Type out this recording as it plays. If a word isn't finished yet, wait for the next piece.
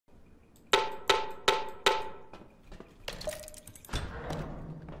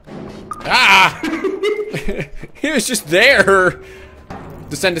He was just there.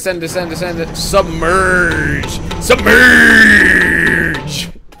 Descend, descend, descend, descend. Submerge! Submerge!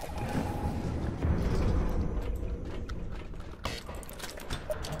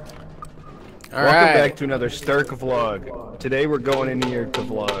 Welcome back to another Stark vlog. Today we're going in here to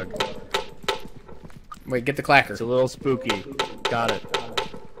vlog. Wait, get the clacker. It's a little spooky. Got it.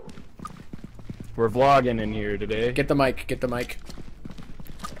 We're vlogging in here today. Get the mic, get the mic.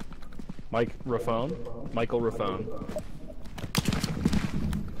 Microphone? Michael Raphone.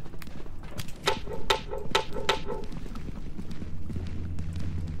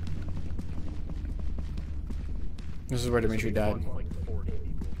 This is where Dimitri died.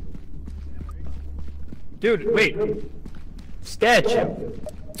 Dude, wait! Statue!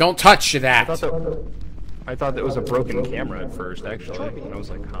 Don't touch that! I thought that was a broken camera at first, actually. And I was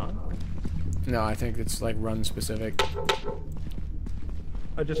like, huh? No, I think it's like run specific.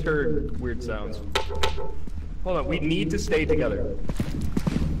 I just heard weird sounds. Hold on, we need to stay together.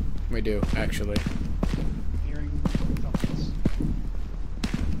 We do, actually.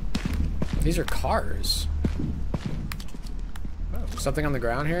 These are cars. Oh. Something on the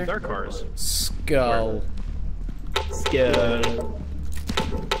ground here? These are cars. Skull. Skull.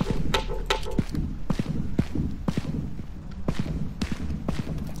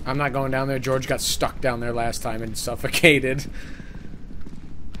 I'm not going down there. George got stuck down there last time and suffocated.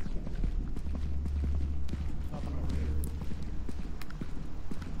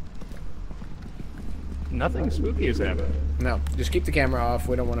 Nothing spooky has happened. No, just keep the camera off.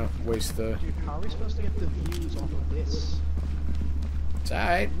 We don't want to waste the... Dude, how are we supposed to get the views off of this? It's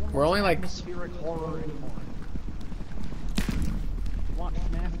alright. We're only like... Atmospheric horror anymore. We want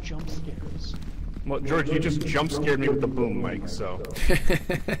FNAF jump scares. Well, George, you just jump scared me with the boom mic, so...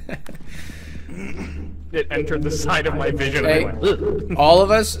 It entered the side of my vision Hey, and I went, all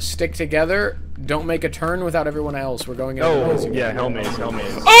of us stick together. Don't make a turn without everyone else. We're going in. oh, yeah, hell maze, hell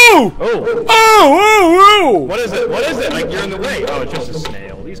maze. Oh! Oh! Oh! Oh! Oh! What is it? What is it? Like, you're in the way. Oh, it's just a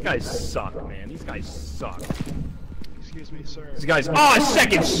snail. These guys suck, man. These guys suck. Excuse me, sir. These guys... Oh, a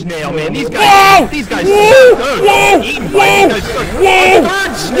second snail, man. These guys... Whoa! These guys Whoa! suck. Whoa! Oh, eaten by Whoa! these guys suck. Whoa! A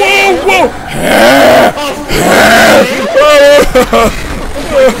third snail. Whoa!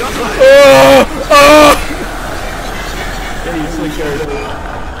 Oh, yeah, you slicker.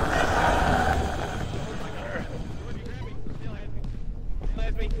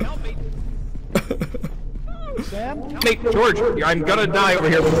 Sam? Hey, George, I'm gonna die over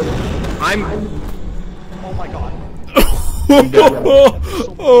here. I'm... Oh my god.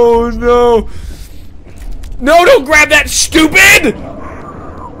 Oh no! No! Don't grab that, stupid!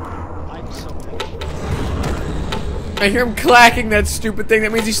 I'm so bad. I hear him clacking that stupid thing.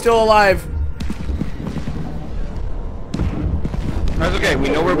 That means he's still alive. That's okay. We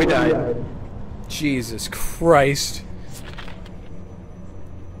know where we died. Jesus Christ.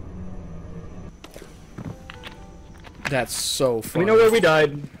 That's so funny. We know where we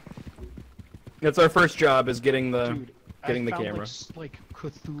died. That's our first job, is getting the Dude, the I found, camera. like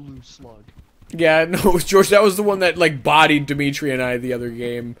Cthulhu slug. Yeah, no, George, that was the one that like bodied Dimitri and I the other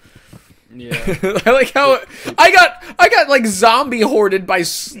game. Yeah. I like how I got like zombie hoarded by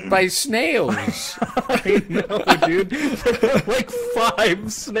snails. I know, dude. Like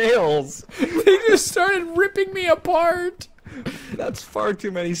 5 snails. They just started ripping me apart. That's far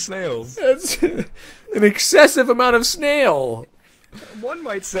too many snails. That's an excessive amount of snail. One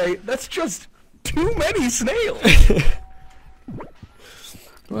might say that's just too many snails.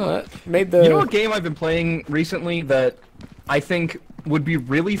 Well, that made the... You know what game I've been playing recently that I think would be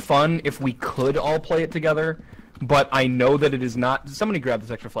really fun if we could all play it together, but I know that it is not... Somebody grab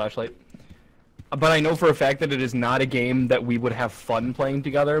this extra flashlight. But I know for a fact that it is not a game that we would have fun playing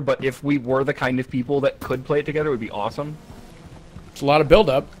together, but if we were the kind of people that could play it together, it would be awesome. It's a lot of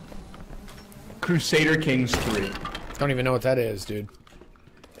build-up. Crusader Kings 3. Don't even know what that is, dude.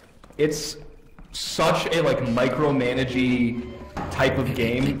 It's such a, like, micromanagey type of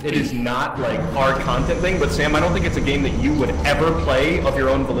game. It is not, like, our content thing, but Sam, I don't think it's a game that you would ever play of your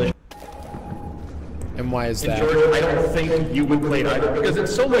own volition. And why is And that? George, I don't think you would play it either, because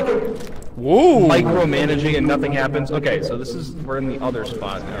it's so, like, Whoa! micromanaging and nothing happens. Okay, so this is, we're in the other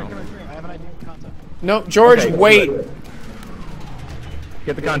spot now. I have an idea for content. No, George, Okay, wait.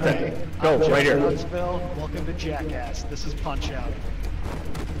 Get the content. Go, I'm right here. Huntsville. Welcome to Jackass. This is Punch Out.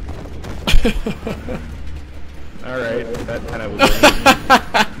 Alright, that kind of was...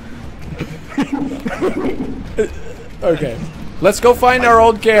 Okay, let's go find our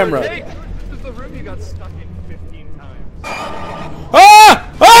old camera. Hey, this is the room you got stuck in 15 times. Ah!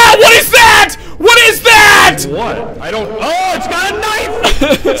 Ah! What is that? What is that? What? I don't... Oh, it's got a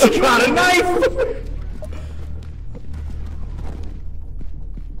knife! It's got a knife!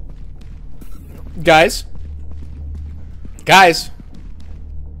 Guys. Guys.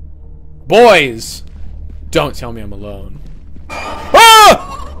 Boys. Don't tell me I'm alone.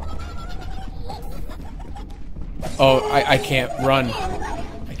 Ah! Oh, I can't run.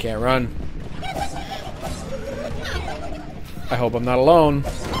 I can't run. I hope I'm not alone.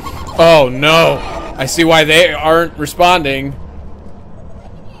 Oh no! I see why they aren't responding.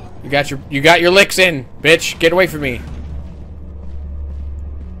 You got your licks in, bitch. Get away from me.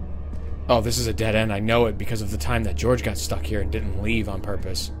 Oh, this is a dead end. I know it because of the time that George got stuck here and didn't leave on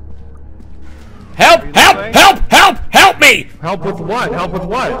purpose. Help! Help! Help! Help! Help me! Help with what? Help with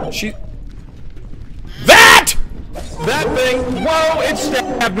what? That! That thing! Whoa! It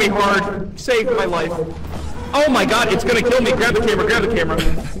stabbed me hard. Saved my life. Oh my god! It's gonna kill me. Grab the camera. Grab the camera.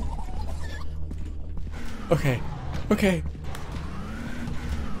 Okay. Okay.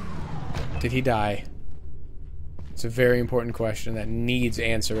 Did he die? It's a very important question that needs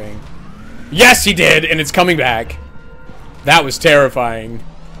answering. Yes, he did, and it's coming back. That was terrifying.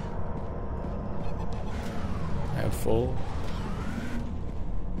 I have full.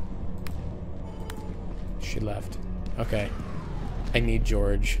 She left. Okay. I need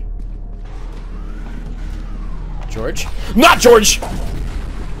George. George? Not George!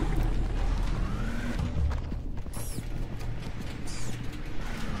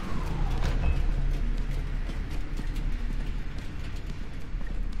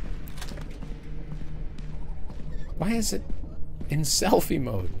 Why is it in selfie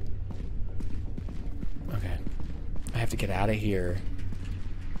mode? Okay. I have to get out of here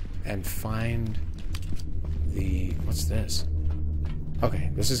and find the... What's this?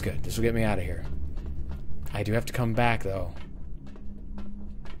 Okay, this is good. This will get me out of here. I do have to come back, though.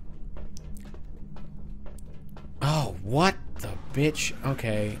 Oh, what the bitch?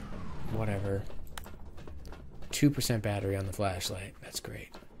 Okay, whatever. 2% battery on the flashlight. That's great.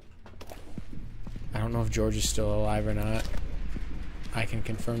 I don't know if George is still alive or not. I can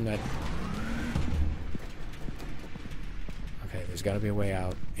confirm that. Okay, there's got to be a way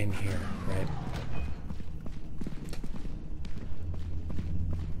out in here, right?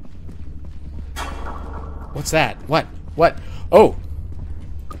 What's that? What? What? Oh!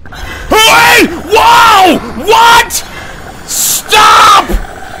 Hey! Whoa! What? Stop!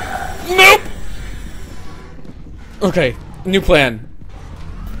 Nope! Okay, new plan.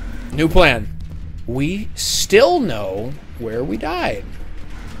 New plan. We still know where we died.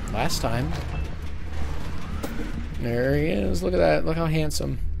 Last time. There he is. Look at that. Look how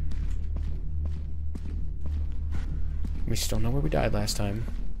handsome. We still know where we died last time.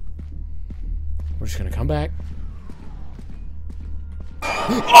 We're just gonna come back.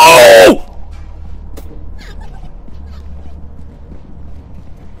 Oh!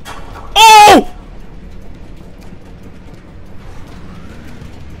 Oh!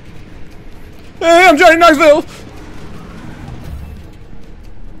 Hey, I'm Johnny Knoxville!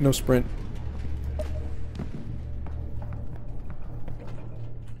 No sprint.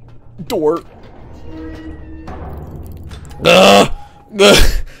 Door.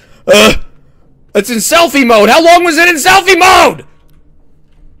 It's in selfie mode! How long was it in selfie mode?!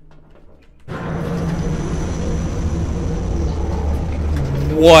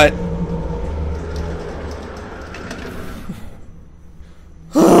 What?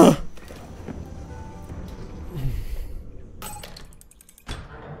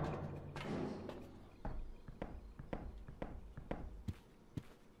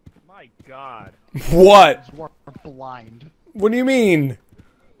 My god. What? You are blind. What do you mean?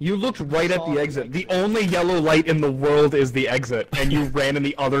 You looked right at the exit. The only yellow light in the world is the exit, and you ran in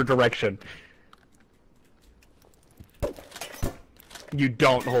the other direction. You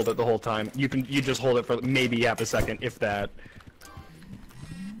don't hold it the whole time. You just hold it for maybe half a second, if that.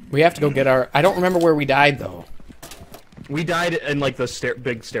 We have to go get our... I don't remember where we died, though. We died in, like, the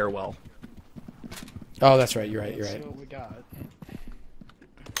big stairwell. Oh, that's right. You're right. You're Let's right. see what we got.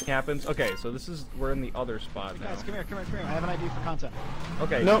 Happens. Okay, so this is... We're in the other spot now. Guys, come here, come here, come here. I have an idea for content.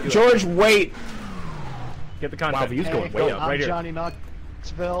 Okay. No, do it. George, wait! Get the content. Wow, the view's Hey, going way up. I'm Right here. Johnny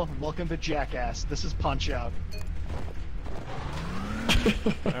Knoxville. Welcome to Jackass. This is Punch Out.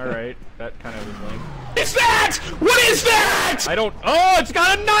 Alright, that kind of was lame. It's that! What is that?! I don't... Oh, it's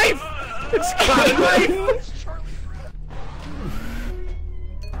got a knife! It's got a knife!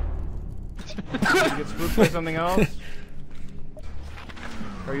 Did you get spooked by something else?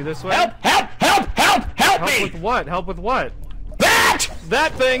 Are you this way? Help! Help! Help! Help! Help Help me! with what? Help with what? That!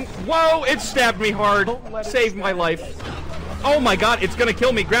 That thing! Whoa! It stabbed me hard! Don't let it Saved my life. Oh my god, it's gonna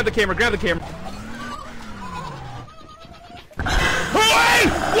kill me! Grab the camera, grab the camera! Hey!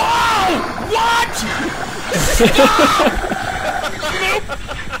 Whoa! What?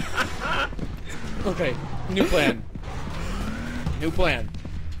 Okay, new plan. New plan.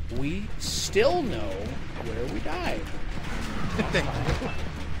 We still know where we died.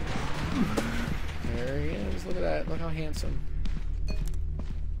 There he is. Look at that. Look how handsome.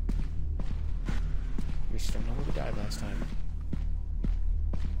 We still know where we died last time.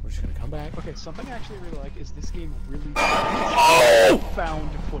 We're just gonna come back. Okay, something I actually really like is this game really found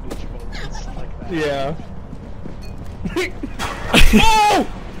footage moments like that. Yeah. Oh!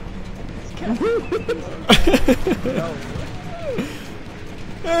 No.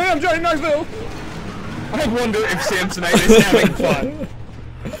 Hey, I'm Johnny Knoxville. I wonder if Samsonite is having fun.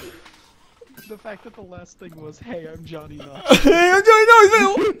 The fact that the last thing was, "Hey, I'm Johnny Knoxville." Hey, I'm Johnny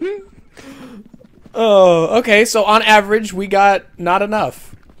Knoxville. Oh, okay. So on average, we got not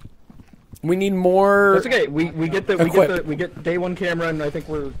enough. We need more. That's okay. We get day one camera, and I think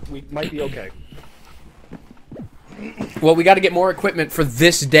we might be okay. Well, we got to get more equipment for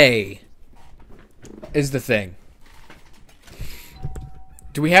this day. Is the thing.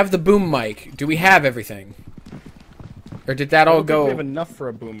 Do we have the boom mic? Do we have everything? Or did that all go? We have enough for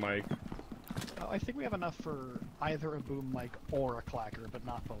a boom mic. I think we have enough for either a boom mic or a clacker, but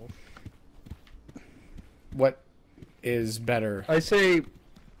not both. What is better? I say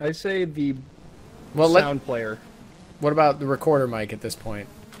the sound player. What about the recorder mic at this point?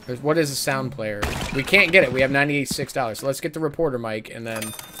 What is a sound player? We can't get it. We have $96. So let's get the reporter mic, and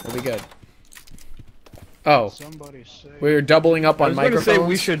then we'll be good. Oh, Somebody say. we're doubling up on microphones. I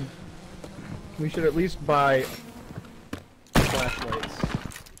was going to say we should at least buy flashlights.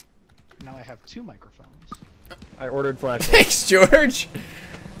 Now I have 2 microphones. I ordered flashlights. Thanks, George.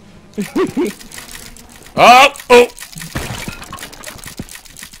 Oh!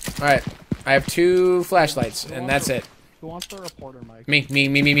 All right, I have 2 flashlights, and that's it. Who wants the reporter mic? Me. Alright,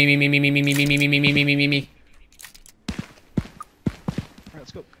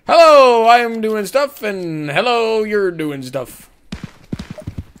 let's go. Hello, I'm doing stuff, and hello, you're doing stuff.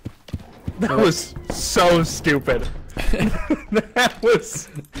 That was so stupid. That was,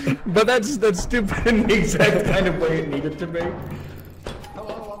 but that's stupid in the exact kind of way it needed to be.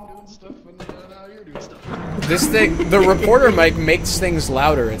 Hello, I'm doing stuff, and now you're doing stuff. This thing, the reporter mic makes things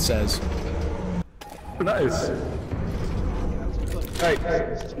louder, it says. Nice. Alright,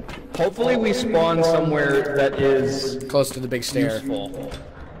 hopefully we spawn somewhere that is Close to the big stair. useful.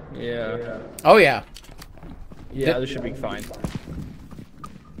 Yeah. Oh, yeah. Yeah, this should be fine.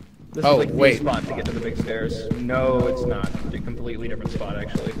 This Oh, is like wait. the spot to get to the big stairs. No, it's not. It's a completely different spot,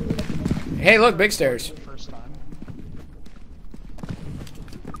 actually. Hey, look, big stairs. First time.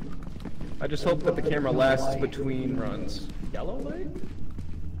 I just hope that the camera lasts between runs. Yellow light?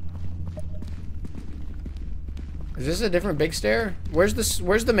 Is this a different big stair? Where's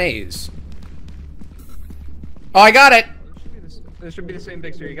the maze? Oh, I got it! This should be the same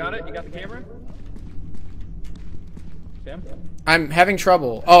big stair. You got it? You got the camera? Sam? I'm having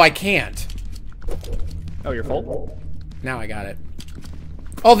trouble. Oh, I can't. Oh, you're full? Now I got it.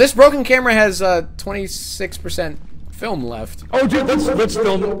 Oh, this broken camera has 26% film left. Oh, dude, let's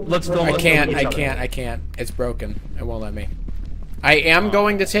film. Let's film. I can't. It's broken. It won't let me. I am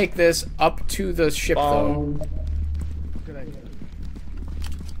going to take this up to the ship, though. Good idea.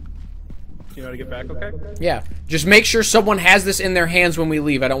 You know how to get back, okay? Yeah. Just make sure someone has this in their hands when we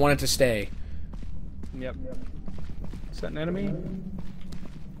leave. I don't want it to stay. Yep. Is that an enemy?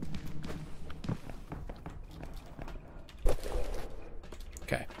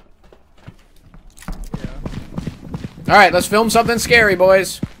 Okay. Yeah. Alright, let's film something scary,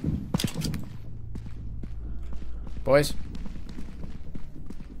 boys. Boys.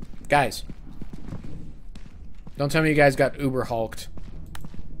 Guys. Don't tell me you guys got uber hulked.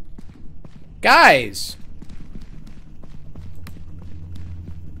 Guys!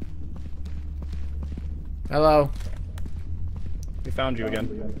 Hello. We found you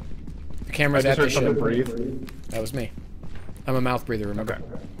again. The camera's I at just the heard ship. something breathe. That was me. I'm a mouth breather, remember? Okay.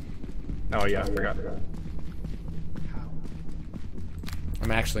 Oh yeah, I forgot. How?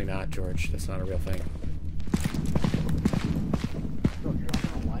 I'm actually not, George. That's not a real thing. Bro, you're not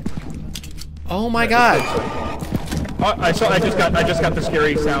gonna lie for content. Oh my god! Oh, I just got the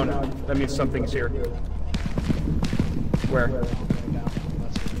scary sound. That means something's here. Where? Down.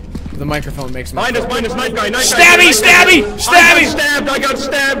 That's The microphone makes me... Mine is knife guy, Stabby! I got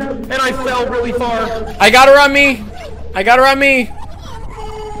stabbed, and I fell really far. I got her on me! I got her on me!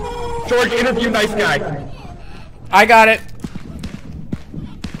 George, interview knife guy. I got it!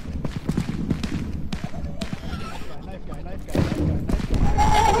 Knife guy.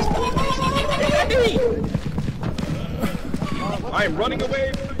 I am running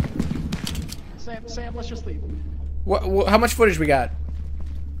away. Sam, let's just leave. How much footage we got?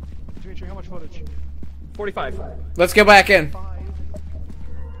 Dimitri, how much footage? 45. Let's go back in. 5.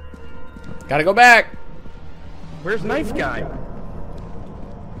 Gotta go back. Where's Knife Guy?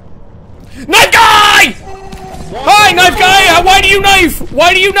 Knife guy! Hi, knife guy! Why do you knife?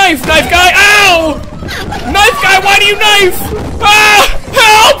 Why do you knife, knife guy? Ow! Knife guy, why do you knife? Ah!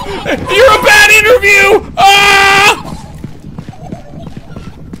 Help! You're a bad interview! Ah!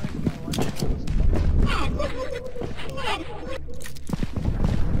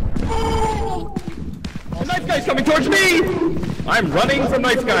 The Knife Guy's coming towards me! I'm running from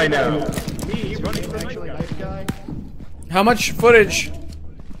Knife Guy now. Me running from actually knife guy. How much footage?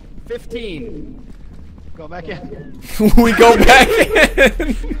 15. Go back in. We go back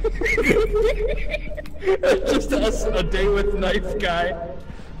in. Just us a day with Knife Guy.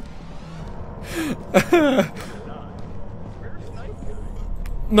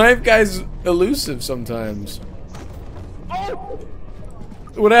 Knife guy's elusive sometimes. Oh!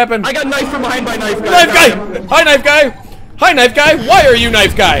 What happened? I got knifed from behind by Knife Guy. Knife guy! Hi, knife guy! Hi, knife guy! Why are you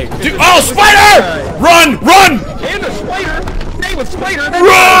knife guy? Oh, spider! Run! Run! And a spider! Stay with spider!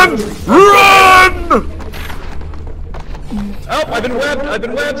 Run! Run! Oh, I've been webbed! I've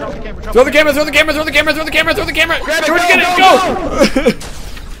been webbed! Throw the camera! Throw the camera! Throw the camera! Throw the camera! Throw the camera! Grab it! George, Go, get it! Go!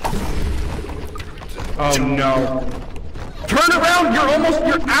 Oh no. Turn around!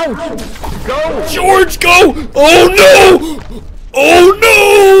 You're out! Go! George, go! Oh no! Oh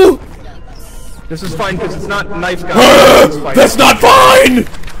no! This is fine because it's not Knife Guy. That's not fine!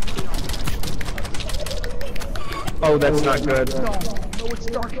 Oh, that's not good. No, it's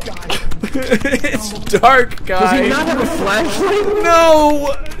dark guy. It's dark, guy. Does he not have a flashlight?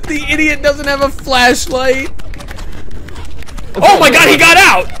 No! The idiot doesn't have a flashlight. Oh my god, he got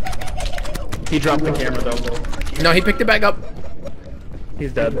out! He dropped the camera though. No, he picked it back up.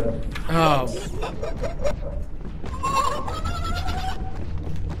 He's dead. Oh.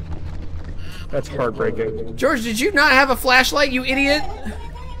 That's heartbreaking. George, did you not have a flashlight, you idiot?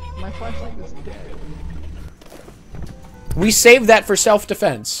 My flashlight is dead. We saved that for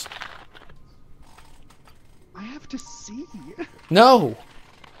self-defense. I have to see. No.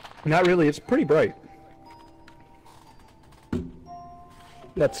 Not really, it's pretty bright.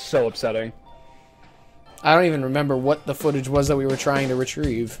 That's so upsetting. I don't even remember what the footage was that we were trying to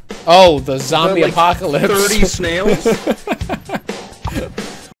retrieve. Oh, the zombie Like apocalypse. 30 snails?